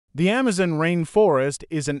The Amazon rainforest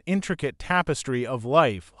is an intricate tapestry of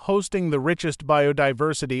life, hosting the richest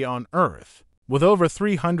biodiversity on Earth. With over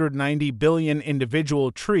 390 billion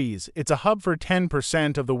individual trees, it's a hub for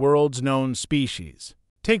 10% of the world's known species.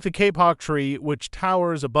 Take the kapok tree, which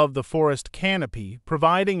towers above the forest canopy,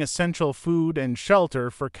 providing essential food and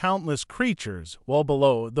shelter for countless creatures, while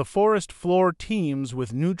below, the forest floor teems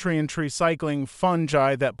with nutrient recycling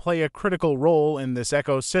fungi that play a critical role in this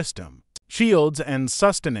ecosystem. Shields and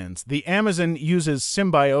sustenance, the Amazon uses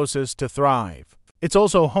symbiosis to thrive. It's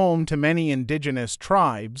also home to many indigenous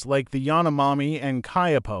tribes like the Yanomami and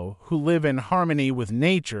Kayapo who live in harmony with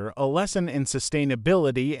nature, a lesson in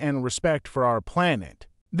sustainability and respect for our planet.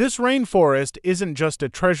 This rainforest isn't just a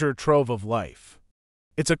treasure trove of life.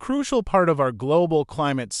 It's a crucial part of our global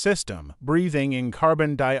climate system, breathing in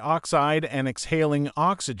carbon dioxide and exhaling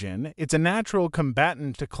oxygen. It's a natural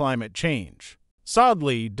combatant to climate change.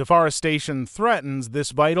 Sadly, deforestation threatens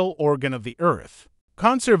this vital organ of the earth.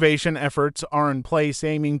 Conservation efforts are in place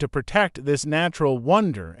aiming to protect this natural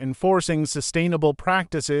wonder, enforcing sustainable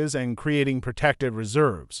practices and creating protected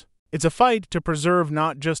reserves. It's a fight to preserve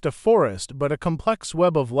not just a forest, but a complex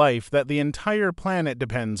web of life that the entire planet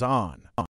depends on.